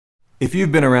If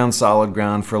you've been around Solid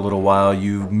Ground for a little while,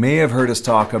 you may have heard us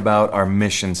talk about our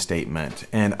mission statement.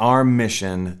 And our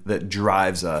mission that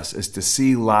drives us is to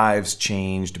see lives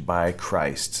changed by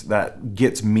Christ. That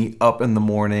gets me up in the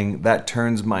morning. That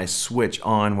turns my switch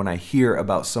on when I hear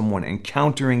about someone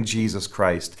encountering Jesus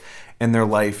Christ and their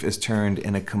life is turned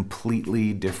in a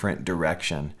completely different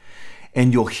direction.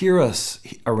 And you'll hear us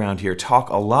around here talk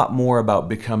a lot more about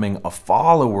becoming a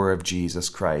follower of Jesus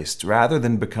Christ rather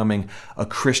than becoming a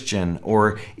Christian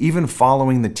or even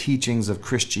following the teachings of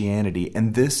Christianity.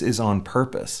 And this is on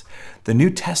purpose. The New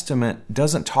Testament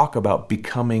doesn't talk about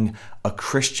becoming a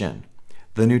Christian.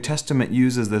 The New Testament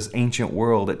uses this ancient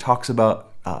word. It talks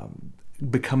about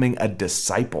becoming a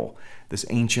disciple, this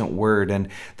ancient word. And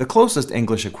the closest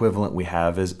English equivalent we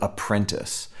have is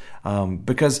apprentice.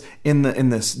 Because in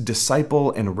this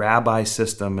disciple and rabbi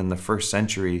system in the first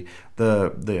century,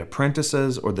 the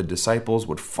apprentices or the disciples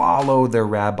would follow their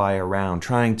rabbi around,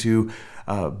 trying to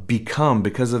become,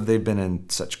 because they've been in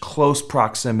such close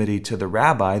proximity to the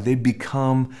rabbi, they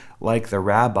become like the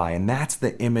rabbi. And that's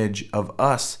the image of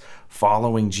us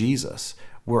following Jesus.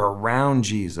 We're around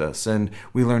Jesus and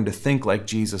we learn to think like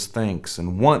Jesus thinks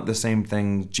and want the same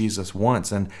thing Jesus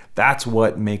wants. And that's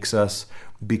what makes us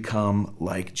become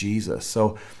like Jesus.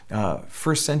 So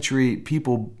first century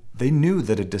people, they knew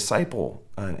that a disciple,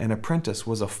 an apprentice,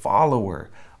 was a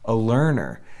follower, a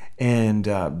learner. And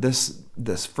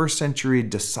this first century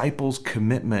disciples'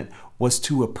 commitment was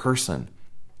to a person,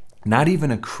 not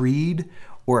even a creed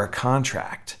or a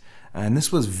contract. And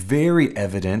this was very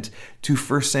evident to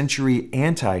first century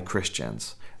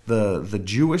anti-Christians. The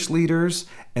Jewish leaders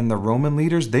and the Roman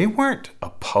leaders, they weren't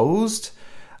opposed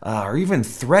or even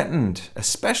threatened.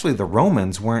 Especially the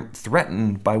Romans weren't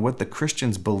threatened by what the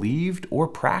Christians believed or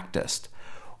practiced.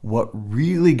 What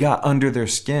really got under their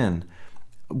skin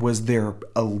was their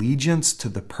allegiance to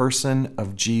the person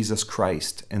of Jesus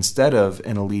Christ instead of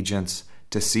an allegiance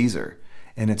to Caesar.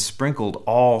 And it's sprinkled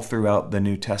all throughout the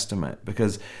New Testament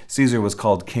because Caesar was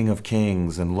called King of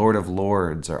Kings and Lord of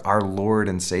Lords, or our Lord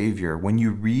and Savior. When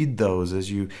you read those as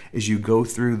you go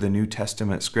through the New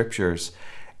Testament scriptures,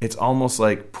 it's almost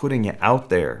like putting it out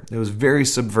there. It was very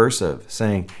subversive,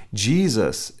 saying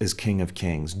Jesus is King of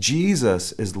Kings,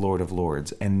 Jesus is Lord of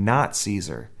Lords, and not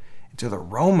Caesar. And to the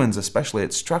Romans especially,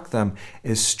 it struck them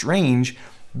as strange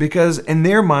because in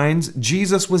their minds,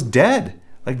 Jesus was dead.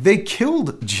 Like they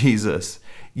killed Jesus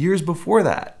years before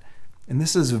that. And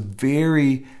this is a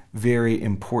very, very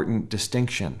important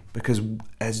distinction because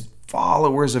as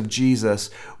followers of Jesus,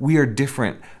 we are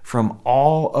different from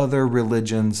all other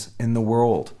religions in the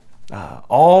world.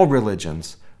 All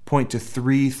religions point to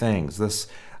three things. This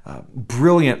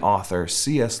brilliant author,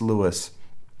 C.S. Lewis,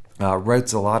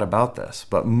 writes a lot about this.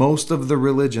 But most of the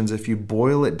religions, if you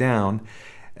boil it down,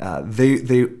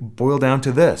 they boil down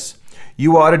to this.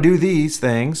 You ought to do these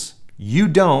things. You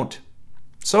don't.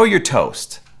 So you're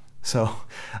toast. So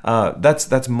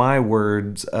that's my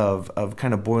words of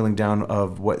kind of boiling down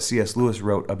of what C.S. Lewis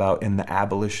wrote about in The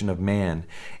Abolition of Man.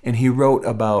 And he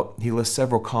lists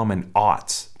several common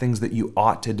oughts, things that you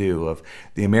ought to do, of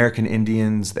the American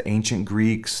Indians, the ancient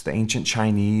Greeks, the ancient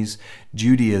Chinese,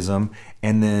 Judaism,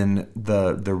 and then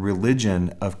the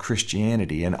religion of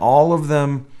Christianity. And all of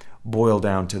them boil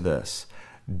down to this.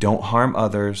 Don't harm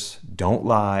others, don't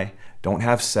lie, don't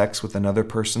have sex with another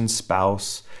person's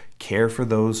spouse, care for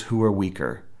those who are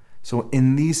weaker. So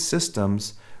in these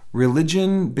systems,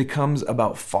 religion becomes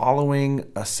about following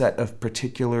a set of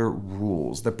particular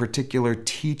rules, the particular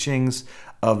teachings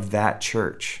of that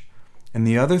church. And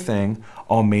the other thing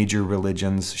all major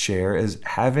religions share is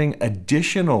having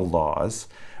additional laws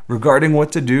regarding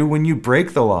what to do when you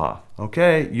break the law.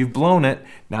 Okay, you've blown it.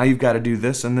 Now you've got to do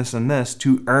this and this and this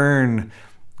to earn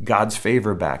God's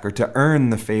favor back or to earn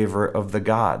the favor of the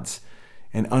gods.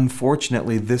 And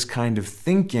unfortunately, this kind of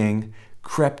thinking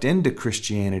crept into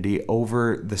Christianity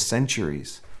over the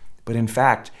centuries. But in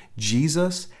fact,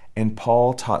 Jesus and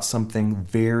Paul taught something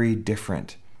very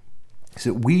different.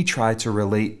 So we try to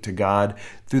relate to God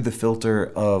through the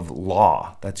filter of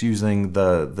law. That's using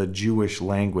the Jewish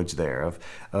language there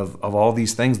of all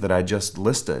these things that I just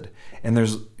listed. And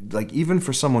there's even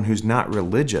for someone who's not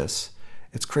religious,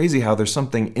 it's crazy how there's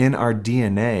something in our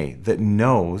DNA that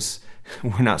knows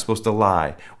we're not supposed to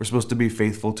lie. We're supposed to be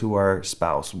faithful to our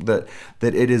spouse, that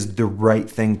it is the right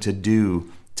thing to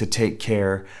do to take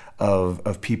care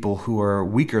of people who are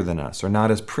weaker than us or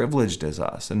not as privileged as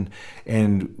us.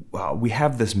 And we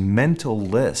have this mental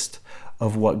list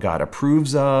of what God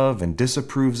approves of and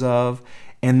disapproves of.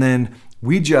 And then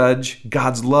we judge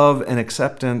God's love and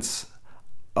acceptance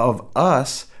of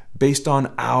us based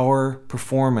on our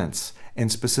performance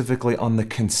and specifically on the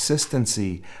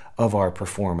consistency of our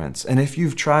performance. And if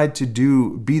you've tried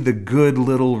to be the good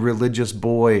little religious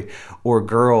boy or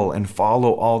girl and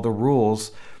follow all the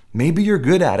rules, maybe you're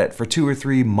good at it for 2 or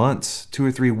 3 months, 2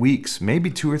 or 3 weeks,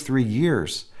 maybe 2 or 3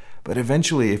 years. But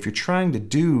eventually, if you're trying to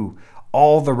do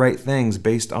all the right things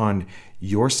based on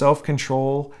your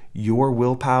self-control, your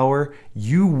willpower,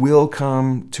 you will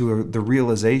come to the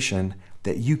realization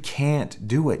that you can't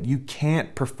do it. You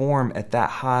can't perform at that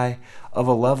high of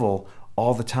a level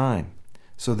all the time.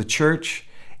 So the church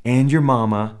and your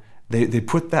mama, they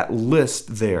put that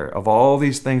list there of all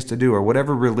these things to do, or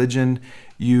whatever religion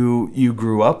you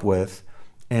grew up with,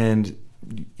 and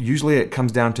usually it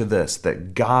comes down to this,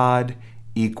 that God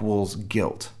equals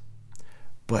guilt.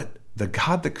 But the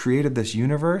God that created this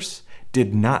universe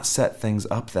did not set things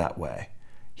up that way.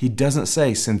 He doesn't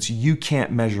say, since you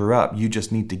can't measure up, you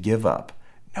just need to give up.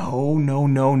 No, no,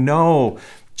 no, no.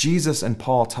 Jesus and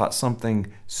Paul taught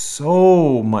something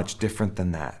so much different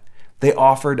than that. They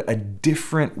offered a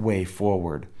different way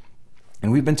forward.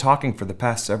 And we've been talking for the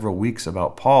past several weeks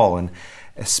about Paul, and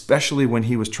especially when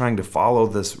he was trying to follow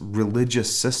this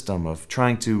religious system of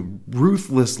trying to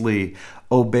ruthlessly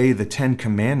obey the 10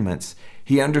 Commandments.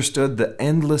 He understood the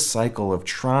endless cycle of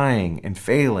trying and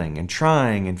failing and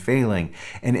trying and failing.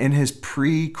 And in his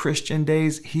pre-Christian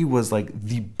days, he was like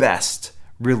the best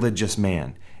religious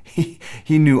man.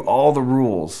 He knew all the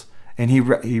rules, and he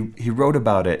wrote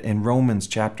about it in Romans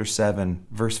chapter 7,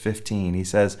 verse 15. He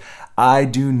says, I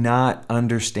do not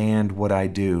understand what I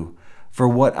do, for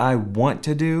what I want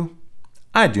to do,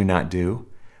 I do not do,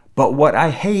 but what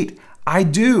I hate, I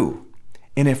do.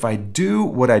 And if I do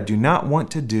what I do not want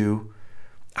to do,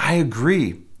 I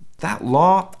agree. That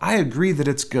law, I agree that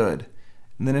it's good.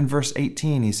 And then in verse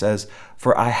 18, he says,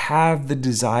 for I have the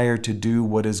desire to do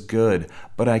what is good,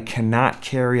 but I cannot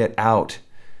carry it out.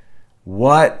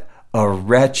 What a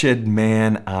wretched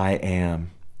man I am.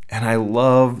 And I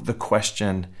love the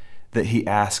question that he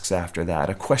asks after that,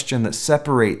 a question that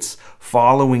separates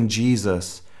following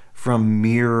Jesus from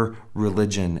mere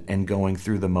religion and going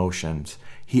through the motions.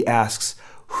 He asks,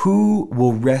 who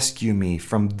will rescue me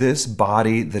from this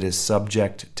body that is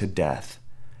subject to death?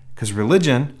 Because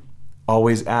religion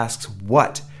always asks,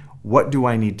 what do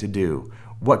I need to do?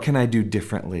 What can I do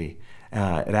differently?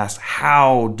 It asks,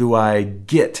 how do I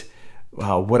get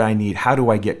what I need? How do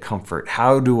I get comfort?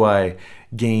 How do I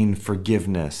gain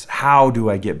forgiveness? How do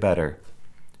I get better?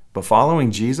 But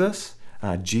following Jesus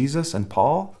and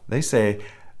Paul, they say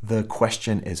the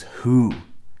question is who.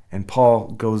 And Paul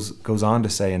goes on to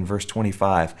say in verse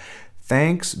 25,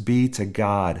 thanks be to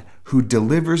God who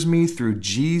delivers me through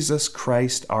Jesus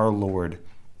Christ our Lord.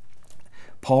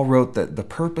 Paul wrote that the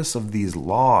purpose of these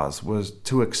laws was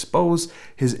to expose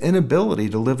his inability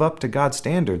to live up to God's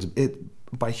standards.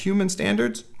 By human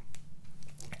standards,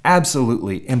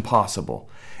 absolutely impossible.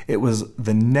 It was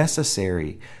the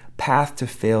necessary path to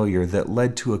failure that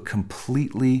led to a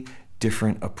completely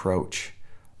different approach.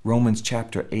 Romans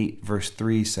chapter 8, verse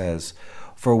 3 says,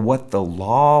 for what the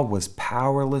law was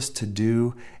powerless to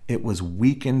do, it was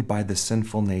weakened by the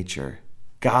sinful nature.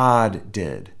 God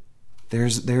did.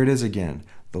 There it is again.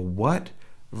 The what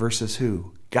versus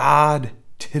who. God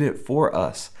did it for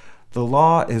us. The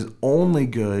law is only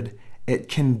good at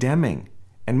condemning.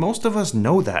 And most of us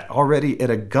know that already at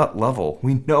a gut level.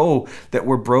 We know that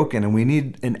we're broken and we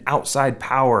need an outside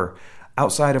power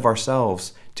outside of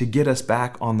ourselves to get us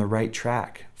back on the right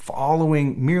track.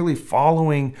 Merely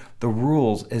following the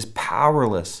rules is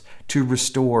powerless to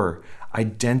restore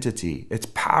identity. It's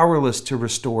powerless to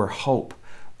restore hope.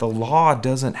 The law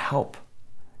doesn't help.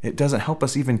 It doesn't help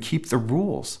us even keep the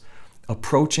rules.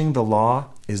 Approaching the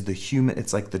law is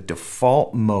it's like the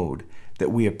default mode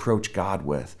that we approach God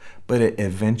with, but it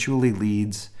eventually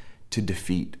leads to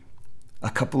defeat.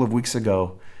 A couple of weeks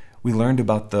ago, we learned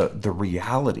about the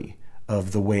reality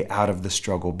of the way out of the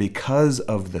struggle because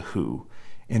of the who.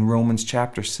 In Romans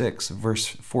chapter 6, verse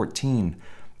 14,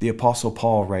 the Apostle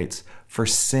Paul writes, for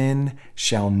sin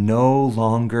shall no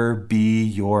longer be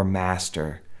your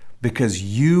master, because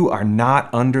you are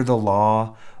not under the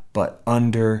law, but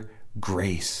under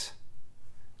grace.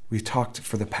 We've talked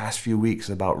for the past few weeks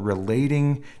about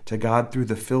relating to God through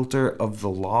the filter of the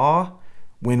law.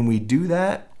 When we do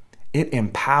that, it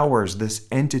empowers this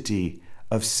entity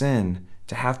of sin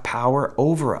to have power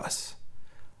over us.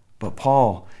 But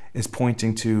Paul is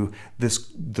pointing to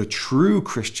the true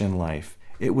Christian life.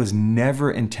 It was never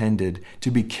intended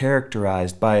to be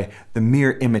characterized by the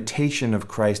mere imitation of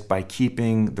Christ by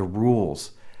keeping the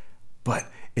rules, but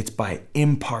it's by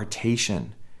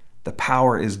impartation. The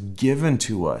power is given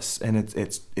to us, and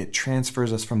it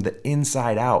transfers us from the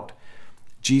inside out.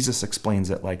 Jesus explains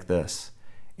it like this.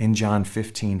 in John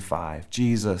 15:5.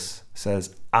 Jesus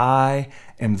says, I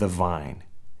am the vine.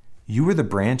 You are the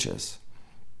branches.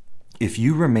 If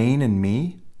you remain in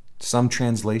me, some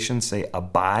translations say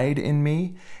abide in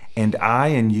me, and I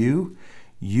in you,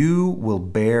 you will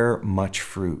bear much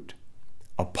fruit.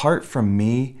 Apart from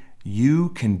me, you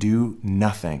can do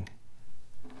nothing.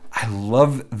 I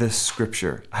love this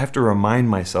scripture. I have to remind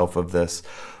myself of this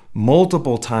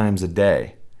multiple times a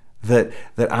day, that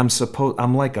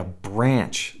I'm like a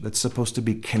branch that's supposed to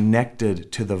be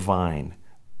connected to the vine.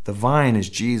 The vine is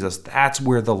Jesus. That's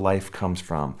where the life comes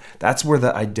from. That's where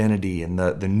the identity and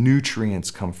the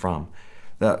nutrients come from.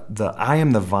 The I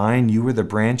am the vine, you are the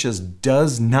branches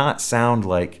does not sound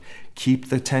like keep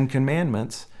the 10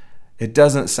 commandments. It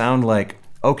doesn't sound like,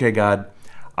 okay, God,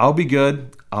 I'll be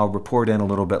good. I'll report in a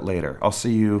little bit later. I'll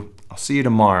see you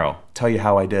tomorrow. Tell you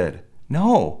how I did.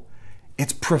 No,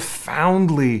 it's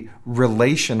profoundly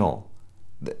relational,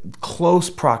 close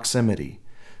proximity.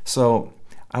 So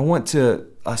I want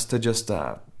us to just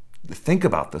think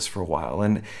about this for a while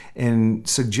and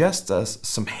suggest us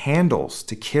some handles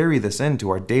to carry this into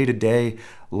our day-to-day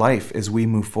life as we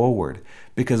move forward.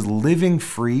 Because living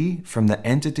free from the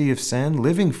entity of sin,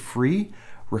 living free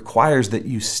requires that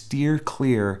you steer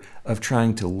clear of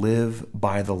trying to live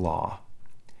by the law.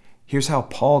 Here's how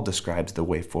Paul describes the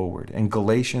way forward. In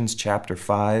Galatians chapter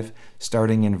 5,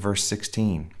 starting in verse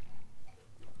 16,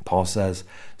 Paul says,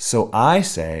 "So I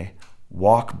say,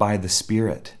 walk by the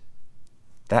Spirit."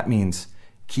 That means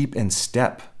keep in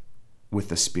step with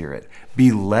the Spirit.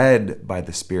 Be led by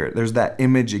the Spirit. There's that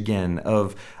image again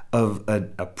of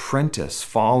an apprentice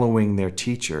following their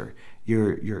teacher.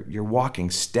 You're walking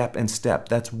step in step.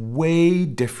 That's way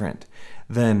different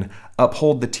than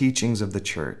uphold the teachings of the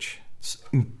church. It's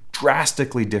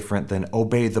drastically different than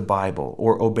obey the Bible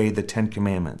or obey the 10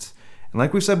 Commandments. And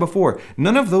like we said before,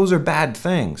 none of those are bad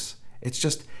things.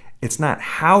 It's not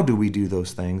how do we do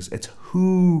those things. It's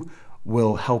who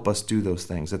will help us do those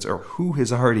things. Or who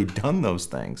has already done those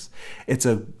things.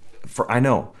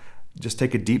 Just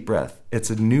take a deep breath. It's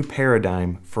a new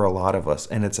paradigm for a lot of us,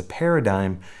 and it's a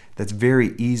paradigm that's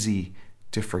very easy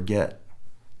to forget.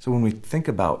 So when we think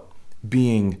about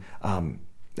being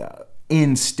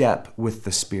in step with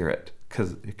the Spirit,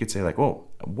 because you could say like, whoa,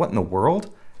 what in the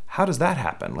world? How does that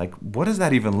happen? Like, what does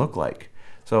that even look like?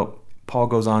 So Paul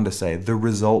goes on to say, the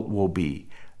result will be,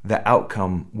 the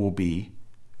outcome will be,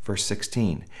 verse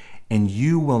 16, and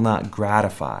you will not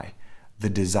gratify the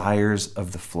desires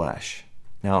of the flesh.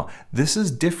 Now, this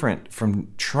is different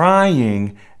from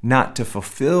trying not to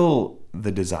fulfill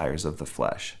the desires of the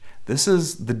flesh. This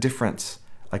is the difference.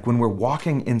 Like when we're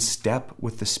walking in step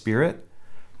with the Spirit,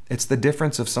 it's the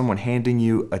difference of someone handing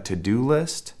you a to-do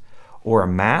list or a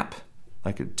map,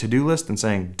 like a to-do list, and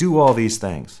saying, do all these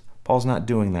things. Paul's not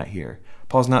doing that here.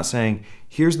 Paul's not saying,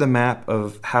 here's the map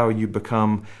of how you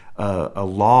become a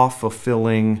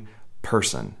law-fulfilling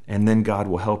person, and then God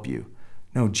will help you.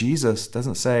 No, Jesus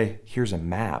doesn't say, here's a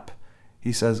map.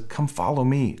 He says, come follow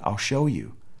me. I'll show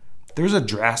you. There's a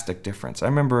drastic difference. I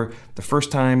remember the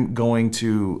first time going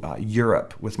to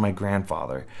Europe with my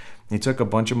grandfather. He took a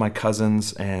bunch of my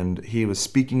cousins, and he was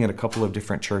speaking at a couple of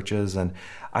different churches. And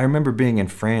I remember being in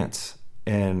France,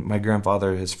 and my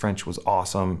grandfather, his French was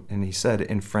awesome. And he said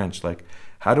in French, like,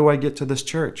 how do I get to this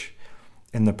church?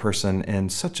 And the person, in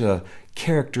such a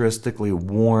characteristically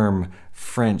warm,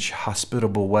 French,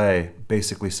 hospitable way,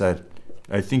 basically said,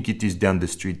 I think it is down the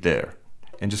street there,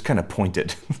 and just kind of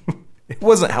pointed. It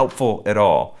wasn't helpful at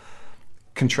all.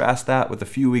 Contrast that with a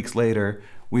few weeks later,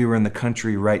 we were in the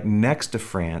country right next to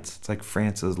France. It's like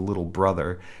France's little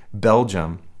brother,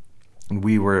 Belgium. And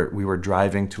we were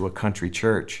driving to a country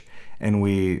church, and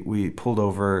we pulled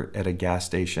over at a gas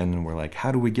station, and we're like,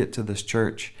 how do we get to this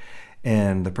church?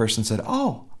 And the person said,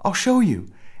 oh, I'll show you.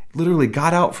 Literally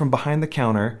got out from behind the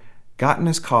counter, got in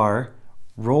his car,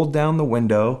 rolled down the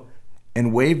window,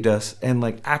 and waved us, and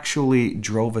like actually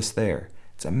drove us there.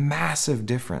 It's a massive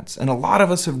difference. And a lot of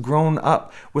us have grown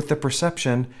up with the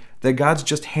perception that God's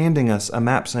just handing us a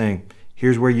map saying,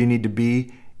 here's where you need to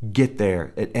be, get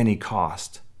there at any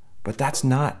cost. But that's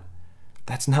not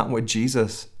what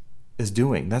Jesus is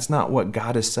doing. That's not what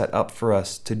God has set up for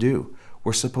us to do.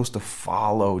 We're supposed to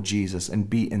follow Jesus and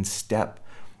be in step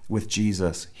with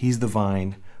Jesus. He's the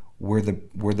vine, we're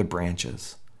the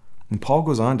branches. And Paul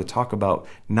goes on to talk about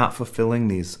not fulfilling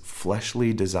these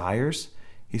fleshly desires.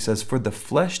 He says, for the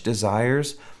flesh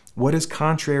desires what is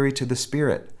contrary to the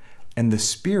Spirit, and the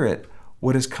Spirit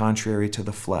what is contrary to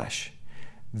the flesh.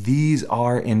 These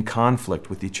are in conflict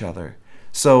with each other,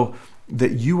 so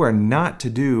that you are not to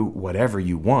do whatever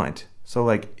you want. So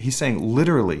like he's saying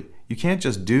literally, you can't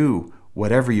just do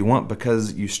whatever you want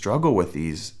because you struggle with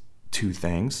these two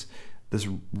things. This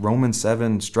Romans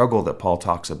 7 struggle that Paul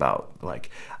talks about. Like,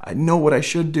 I know what I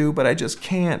should do, but I just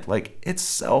can't. Like, it's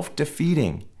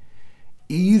self-defeating.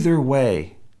 Either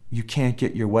way, you can't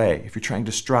get your way. If you're trying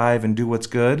to strive and do what's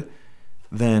good,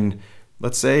 then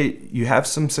let's say you have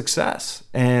some success.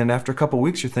 And after a couple of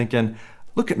weeks, you're thinking,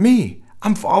 look at me,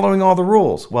 I'm following all the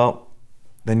rules. Well,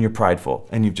 then you're prideful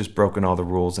and you've just broken all the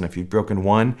rules. And if you've broken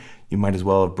one, you might as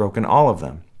well have broken all of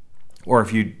them. Or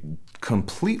if you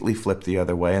completely flip the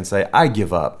other way and say, I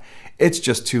give up. It's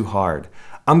just too hard.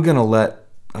 I'm going to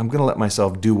let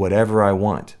myself do whatever I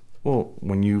want. Well,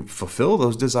 when you fulfill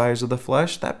those desires of the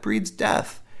flesh, that breeds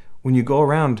death. When you go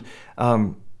around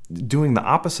doing the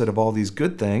opposite of all these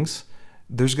good things,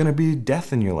 there's going to be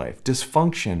death in your life,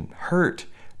 dysfunction, hurt,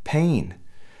 pain.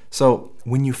 So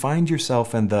when you find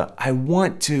yourself in the I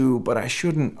want to, but I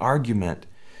shouldn't argument,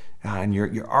 and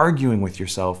you're arguing with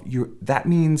yourself, that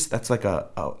means that's like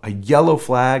a yellow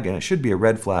flag, and it should be a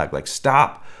red flag. Like,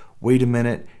 stop, wait a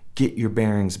minute, get your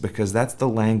bearings, because that's the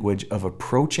language of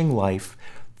approaching life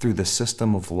through the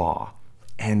system of law.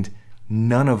 And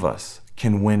none of us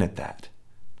can win at that.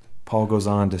 Paul goes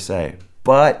on to say,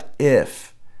 but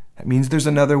if, that means there's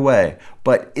another way,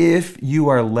 but if you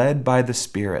are led by the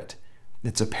Spirit,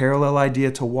 it's a parallel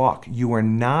idea to walk. You are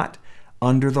not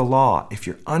under the law. If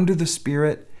you're under the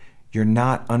Spirit, you're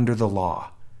not under the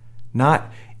law.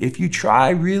 Not if you try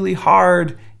really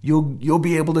hard, you'll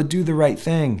be able to do the right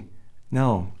thing.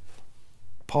 No.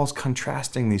 Paul's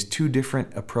contrasting these two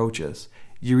different approaches.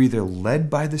 You're either led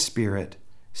by the Spirit,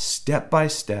 step by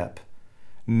step,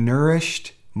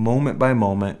 nourished moment by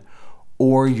moment,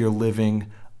 or you're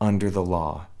living under the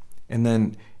law. And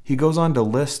then he goes on to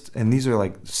list, and these are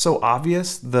like so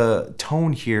obvious. The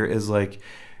tone here is like,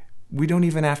 we don't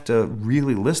even have to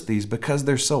really list these because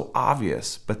they're so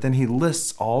obvious. But then he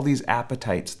lists all these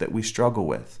appetites that we struggle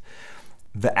with.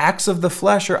 The acts of the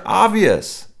flesh are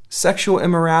obvious: sexual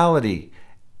immorality,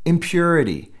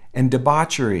 impurity and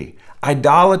debauchery,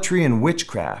 idolatry and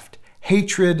witchcraft,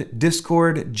 hatred,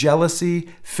 discord, jealousy,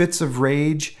 fits of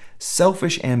rage,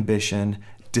 selfish ambition,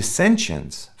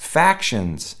 dissensions,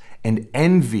 factions, and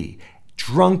envy,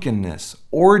 drunkenness,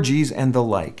 orgies, and the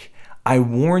like. I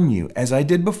warn you, as I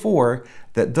did before,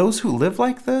 that those who live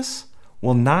like this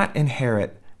will not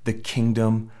inherit the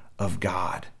kingdom of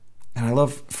God. And I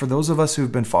love, for those of us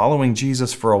who've been following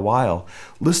Jesus for a while,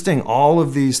 listing all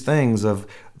of these things of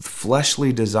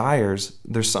fleshly desires,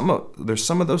 there's some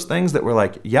of those things that we're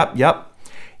like, yep,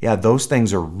 yeah, those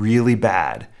things are really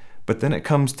bad. But then it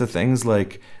comes to things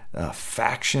like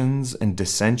factions and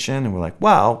dissension, and we're like,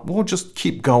 well, we'll just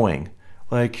keep going.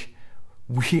 Like,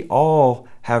 we all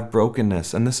have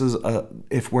brokenness, and this is,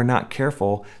 if we're not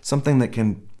careful, something that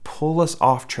can pull us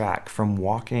off track from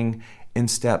walking in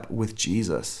step with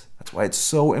Jesus. That's why it's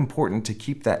so important to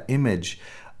keep that image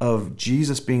of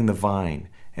Jesus being the vine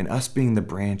and us being the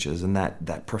branches, and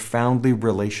that profoundly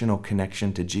relational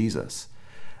connection to Jesus.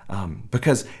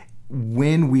 Because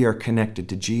when we are connected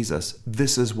to Jesus,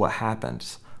 this is what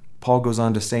happens. Paul goes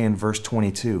on to say in verse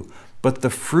 22, but the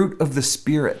fruit of the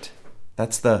Spirit,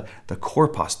 that's the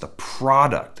korpos, the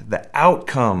product, the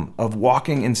outcome of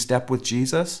walking in step with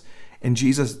Jesus. And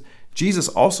Jesus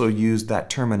also used that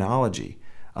terminology.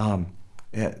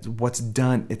 What's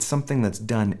done, it's something that's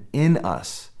done in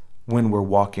us when we're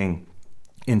walking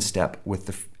in step with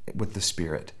the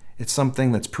Spirit. It's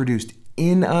something that's produced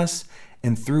in us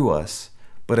and through us,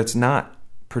 but it's not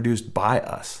produced by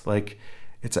us. Like,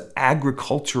 it's an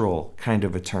agricultural kind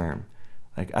of a term.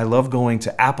 Like, I love going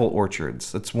to apple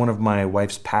orchards. That's one of my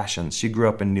wife's passions. She grew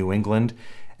up in New England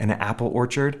in an apple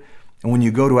orchard. And when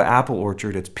you go to an apple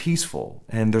orchard, it's peaceful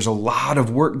and there's a lot of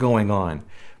work going on.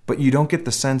 But you don't get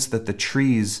the sense that the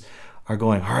trees are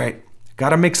going, all right, got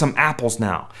to make some apples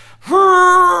now.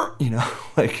 You know,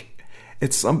 like,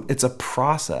 it's a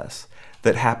process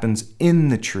that happens in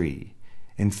the tree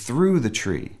and through the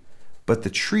tree. But the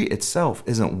tree itself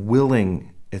isn't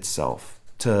willing itself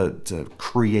to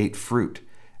create fruit.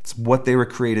 It's what they were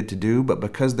created to do, but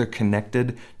because they're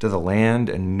connected to the land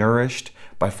and nourished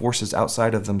by forces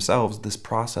outside of themselves, this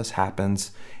process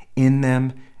happens in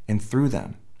them and through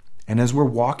them. And as we're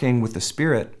walking with the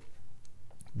Spirit,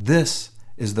 this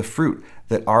is the fruit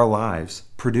that our lives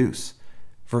produce.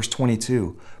 Verse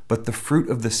 22, but the fruit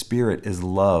of the Spirit is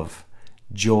love,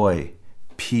 joy,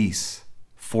 peace,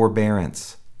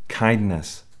 forbearance,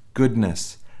 kindness,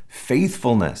 goodness,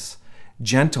 faithfulness,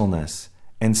 gentleness,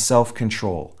 and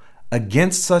self-control.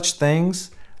 Against such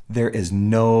things, there is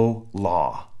no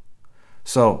law.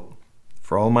 So,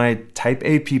 For all my type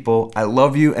A people, I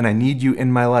love you and I need you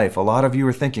in my life. A lot of you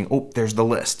are thinking, oh, there's the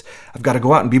list. I've got to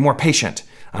go out and be more patient.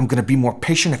 I'm going to be more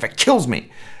patient if it kills me.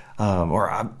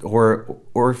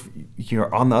 Or if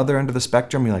you're on the other end of the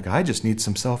spectrum, you're like, I just need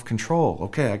some self-control.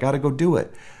 Okay, I got to go do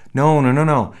it.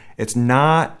 No. It's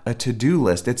not a to-do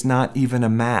list. It's not even a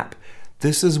map.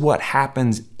 This is what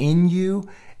happens in you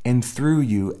and through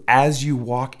you as you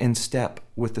walk in step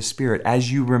with the Spirit,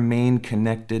 as you remain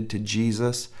connected to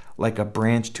Jesus like a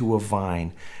branch to a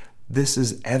vine. This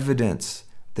is evidence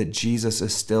that Jesus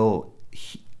is still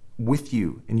with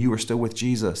you and you are still with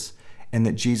Jesus, and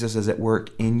that Jesus is at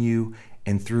work in you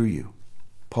and through you.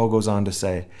 Paul goes on to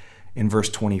say in verse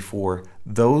 24,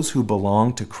 those who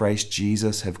belong to Christ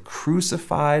Jesus have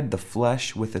crucified the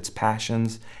flesh with its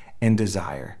passions and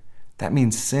desire. That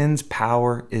means sin's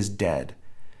power is dead.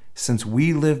 Since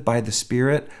we live by the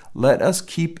Spirit, let us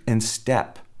keep in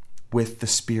step with the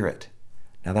Spirit.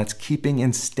 Now that's keeping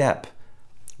in step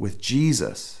with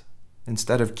Jesus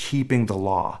instead of keeping the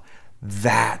law.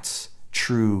 That's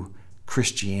true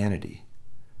Christianity.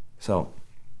 So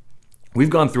we've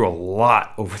gone through a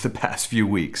lot over the past few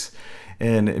weeks,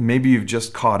 and maybe you've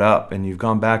just caught up and you've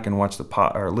gone back and watched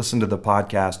or listened to the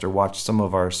podcast or watched some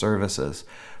of our services.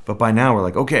 But by now we're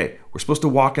like, okay, we're supposed to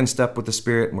walk in step with the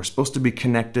Spirit and we're supposed to be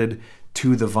connected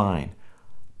to the vine.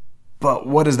 But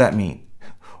what does that mean?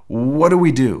 What do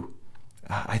we do?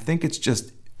 I think it's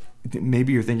just,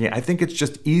 maybe you're thinking, I think it's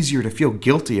just easier to feel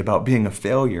guilty about being a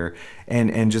failure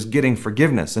and just getting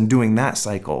forgiveness and doing that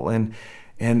cycle. And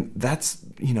that's,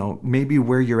 maybe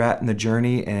where you're at in the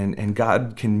journey, and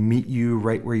God can meet you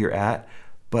right where you're at.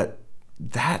 But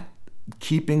that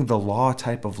keeping the law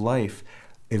type of life,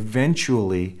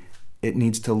 eventually it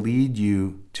needs to lead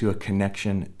you to a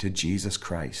connection to Jesus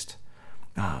Christ.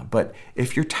 But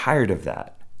if you're tired of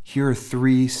that, here are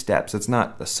 3 steps. It's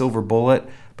not a silver bullet,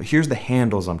 but here's the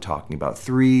handles I'm talking about.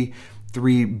 Three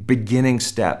beginning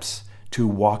steps to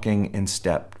walking in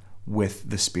step with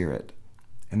the Spirit.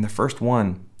 And the first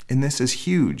one, and this is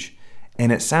huge,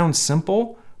 and it sounds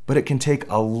simple, but it can take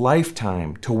a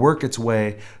lifetime to work its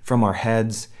way from our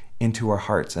heads into our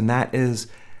hearts. And that is,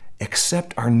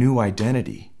 accept our new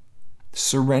identity.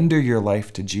 Surrender your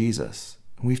life to Jesus.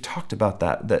 We've talked about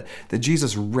that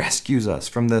Jesus rescues us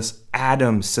from this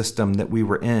Adam system that we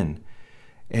were in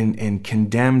and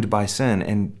condemned by sin,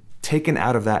 and taken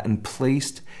out of that and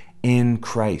placed in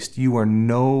Christ. You are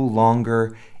no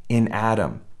longer in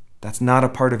Adam. That's not a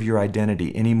part of your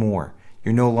identity anymore.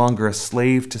 You're no longer a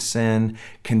slave to sin,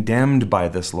 condemned by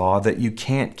this law that you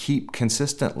can't keep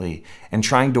consistently and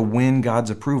trying to win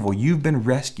God's approval. You've been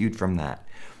rescued from that.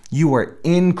 You are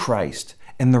in Christ,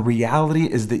 and the reality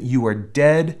is that you are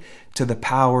dead to the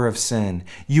power of sin.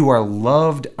 You are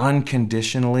loved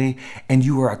unconditionally, and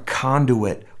you are a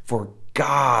conduit for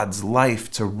God's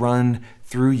life to run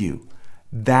through you.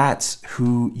 That's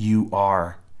who you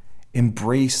are.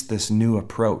 Embrace this new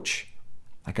approach.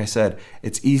 Like I said,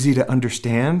 it's easy to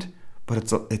understand,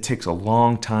 but it takes a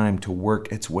long time to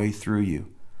work its way through you.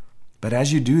 But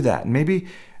as you do that, maybe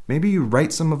you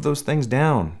write some of those things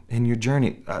down in your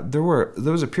journey. There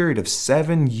was a period of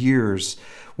 7 years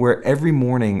where every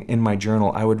morning in my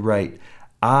journal I would write,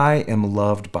 I am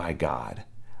loved by God.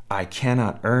 I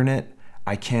cannot earn it.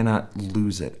 I cannot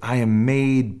lose it. I am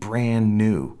made brand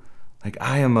new. Like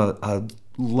I am a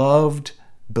loved,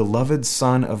 beloved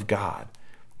son of God.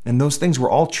 And those things were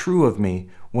all true of me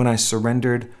when I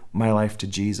surrendered my life to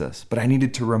Jesus. But I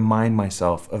needed to remind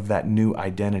myself of that new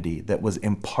identity that was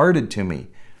imparted to me.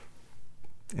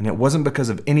 And it wasn't because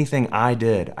of anything I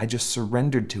did. I just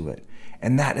surrendered to it.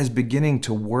 And that is beginning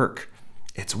to work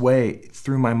its way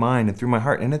through my mind and through my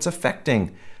heart. And it's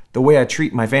affecting the way I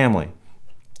treat my family,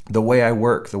 the way I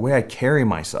work, the way I carry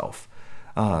myself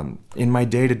in my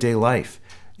day-to-day life.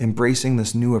 Embracing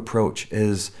this new approach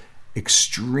is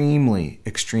extremely,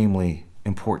 extremely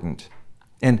important.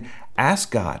 And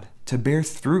ask God to bear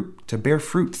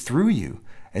fruit through you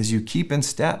as you keep in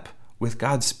step with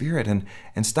God's Spirit,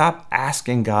 and stop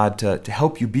asking God to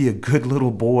help you be a good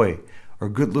little boy or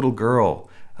good little girl,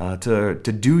 to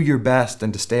do your best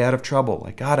and to stay out of trouble.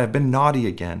 Like, God, I've been naughty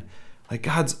again. Like,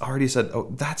 God's already said,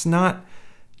 oh, that's not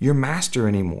your master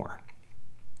anymore.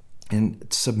 And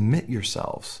submit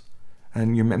yourselves.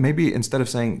 And maybe instead of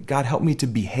saying, God, help me to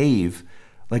behave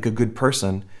like a good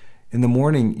person, in the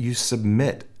morning you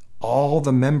submit all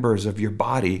the members of your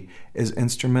body as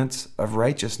instruments of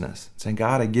righteousness. Saying,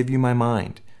 God, I give you my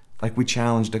mind, like we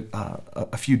challenged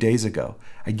a few days ago.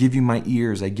 I give you my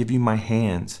ears. I give you my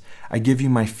hands. I give you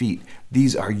my feet.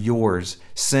 These are yours.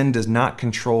 Sin does not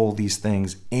control these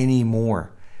things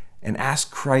anymore. And ask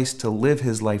Christ to live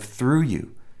his life through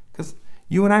you. Because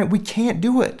You and I, we can't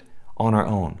do it on our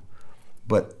own.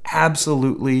 But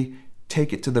absolutely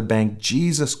take it to the bank.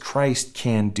 Jesus Christ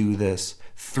can do this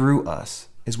through us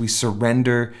as we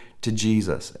surrender to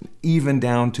Jesus, and even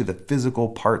down to the physical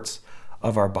parts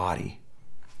of our body,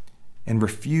 and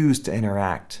refuse to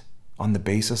interact on the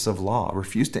basis of law,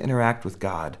 refuse to interact with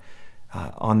God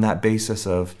on that basis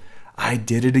of, I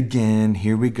did it again,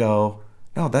 here we go.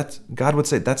 No, God would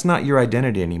say, that's not your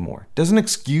identity anymore. Doesn't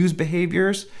excuse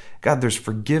behaviors. God, there's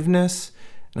forgiveness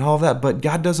and all that, but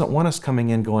God doesn't want us coming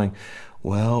in going,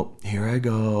 well, here I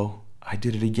go, I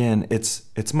did it again.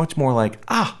 It's much more like,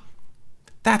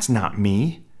 that's not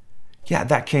me. Yeah,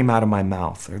 that came out of my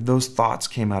mouth, or those thoughts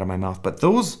came out of my mouth, but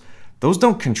those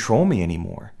don't control me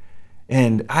anymore.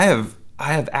 And I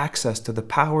have access to the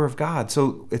power of God.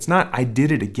 So it's not I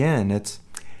did it again, it's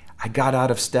I got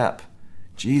out of step.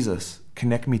 Jesus,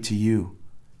 connect me to you.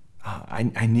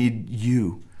 I need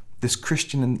you. This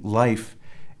Christian life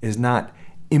is not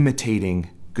imitating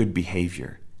good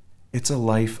behavior. It's a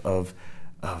life of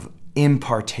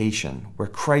impartation where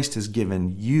Christ has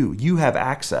given you. You have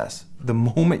access. The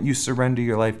moment you surrender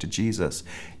your life to Jesus,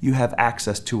 you have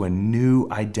access to a new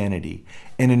identity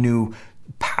and a new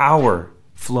power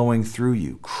flowing through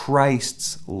you.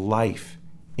 Christ's life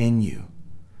in you.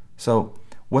 So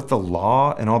what the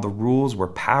law and all the rules were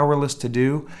powerless to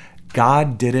do,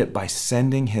 God did it by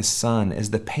sending his son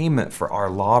as the payment for our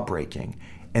law breaking.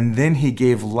 And then he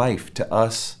gave life to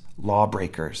us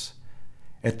lawbreakers.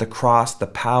 At the cross, the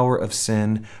power of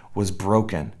sin was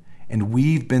broken, and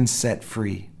we've been set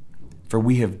free. For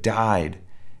we have died,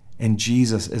 and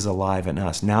Jesus is alive in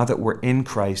us. Now that we're in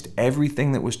Christ,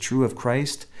 everything that was true of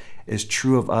Christ is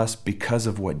true of us because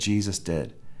of what Jesus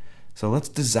did. So let's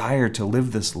desire to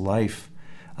live this life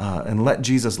and let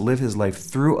Jesus live his life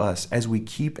through us as we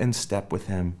keep in step with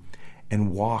him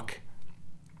and walk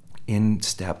in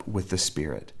step with the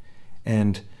Spirit.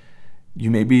 And you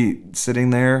may be sitting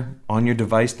there on your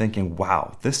device thinking,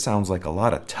 wow, this sounds like a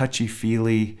lot of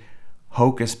touchy-feely,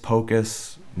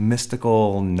 hocus-pocus,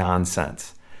 mystical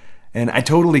nonsense. And I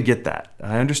totally get that.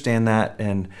 I understand that.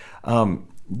 And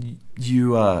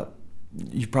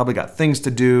you've probably got things to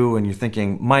do, and you're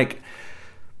thinking, Mike,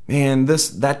 man,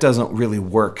 that doesn't really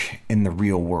work in the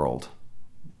real world.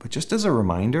 But just as a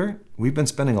reminder, we've been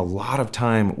spending a lot of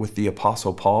time with the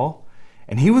Apostle Paul,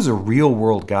 and he was a real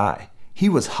world guy. He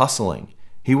was hustling.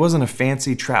 He wasn't a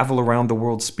fancy travel around the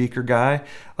world speaker guy.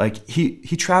 Like he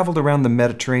traveled around the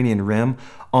Mediterranean rim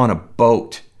on a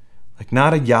boat, like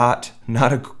not a yacht,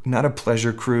 not a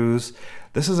pleasure cruise.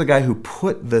 This is a guy who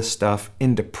put this stuff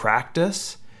into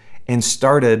practice and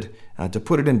started to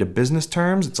put it into business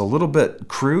terms. It's a little bit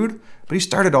crude, but he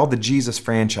started all the Jesus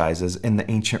franchises in the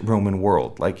ancient Roman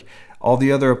world. Like a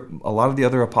lot of the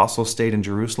other apostles stayed in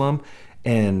Jerusalem,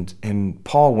 and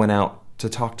Paul went out to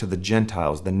talk to the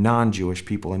Gentiles, the non-Jewish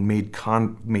people, and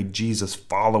made Jesus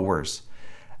followers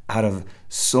out of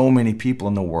so many people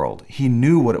in the world. He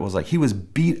knew what it was like. He was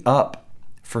beat up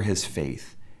for his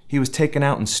faith. He was taken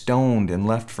out and stoned and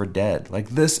left for dead. Like,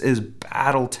 this is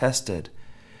battle-tested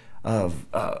of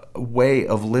a way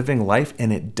of living life,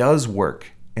 and it does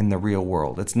work in the real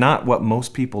world. It's not what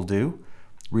most people do,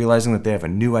 realizing that they have a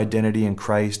new identity in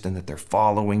Christ and that they're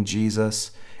following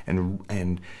Jesus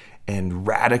and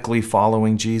radically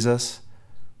following Jesus.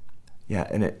 Yeah,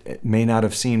 and it may not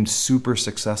have seemed super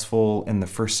successful in the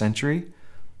first century,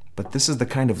 but this is the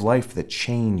kind of life that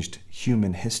changed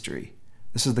human history.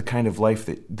 This is the kind of life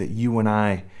that you and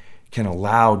I can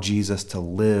allow Jesus to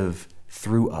live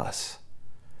through us.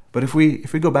 But if we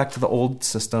go back to the old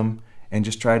system and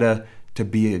just try to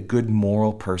be a good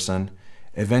moral person,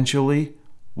 eventually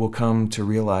we'll come to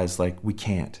realize like we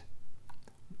can't,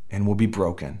 and we'll be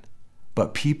broken.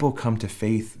 But people come to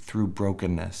faith through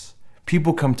brokenness.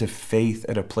 People come to faith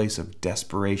at a place of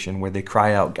desperation where they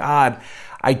cry out, God,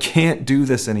 I can't do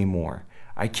this anymore.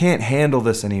 I can't handle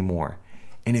this anymore.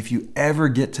 And if you ever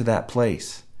get to that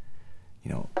place,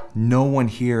 no one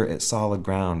here at Solid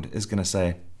Ground is going to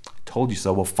say, told you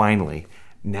so. Well, finally,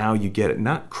 now you get it.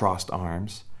 Not crossed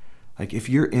arms. Like, if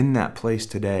you're in that place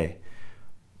today,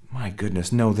 my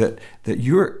goodness, know that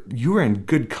you're in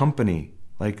good company.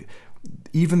 Like,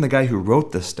 even the guy who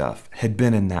wrote this stuff had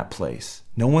been in that place.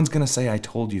 No one's going to say, I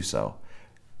told you so.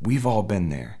 We've all been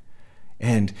there.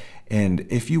 And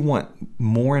if you want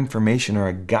more information or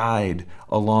a guide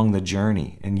along the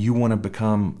journey, and you want to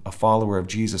become a follower of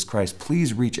Jesus Christ,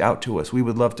 please reach out to us. We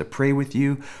would love to pray with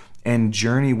you and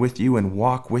journey with you and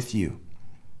walk with you.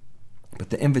 But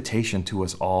the invitation to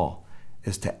us all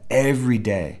is to every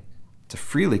day to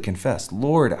freely confess,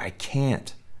 Lord, I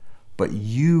can't, but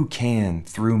you can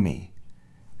through me.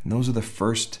 And those are the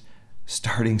first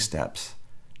starting steps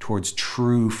towards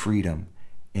true freedom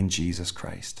in Jesus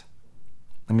Christ.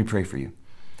 Let me pray for you.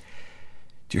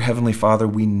 Dear Heavenly Father,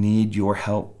 we need your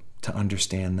help to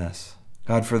understand this.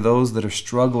 God, for those that are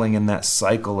struggling in that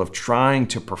cycle of trying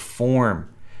to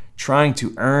perform, trying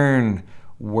to earn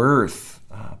worth,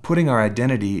 putting our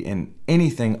identity in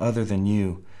anything other than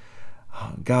you,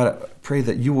 God, I pray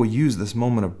that you will use this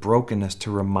moment of brokenness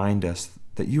to remind us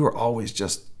that you are always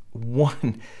just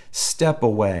one step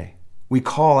away. We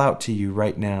call out to you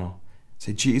right now.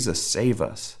 Say, Jesus, save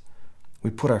us. We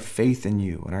put our faith in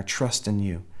you and our trust in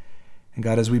you. And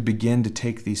God, as we begin to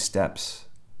take these steps,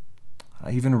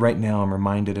 even right now I'm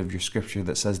reminded of your scripture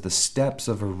that says the steps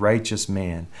of a righteous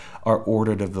man are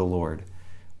ordered of the Lord.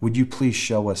 Would you please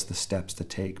show us the steps to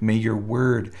take? May your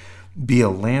word be a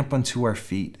lamp unto our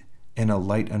feet and a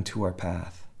light unto our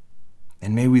path.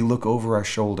 And may we look over our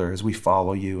shoulder as we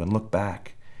follow you and look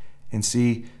back and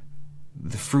see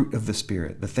the fruit of the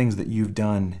Spirit, the things that you've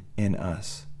done in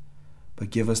us.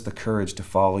 But give us the courage to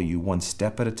follow you one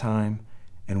step at a time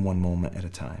and one moment at a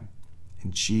time.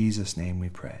 In Jesus' name we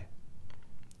pray.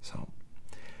 So,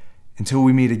 until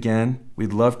we meet again,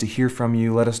 we'd love to hear from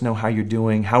you. Let us know how you're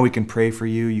doing, how we can pray for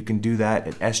you. You can do that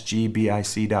at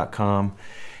sgbic.com.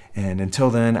 And until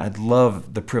then, I'd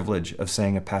love the privilege of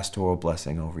saying a pastoral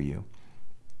blessing over you.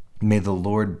 May the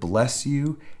Lord bless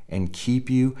you and keep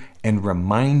you and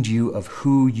remind you of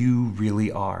who you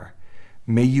really are.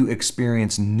 May you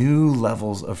experience new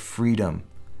levels of freedom.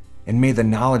 And may the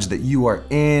knowledge that you are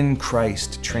in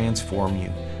Christ transform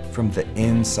you from the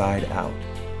inside out.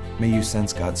 May you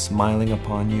sense God smiling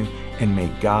upon you, and may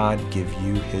God give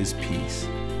you his peace.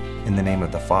 In the name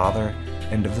of the Father,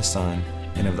 and of the Son,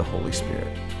 and of the Holy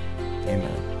Spirit.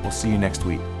 Amen. We'll see you next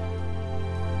week.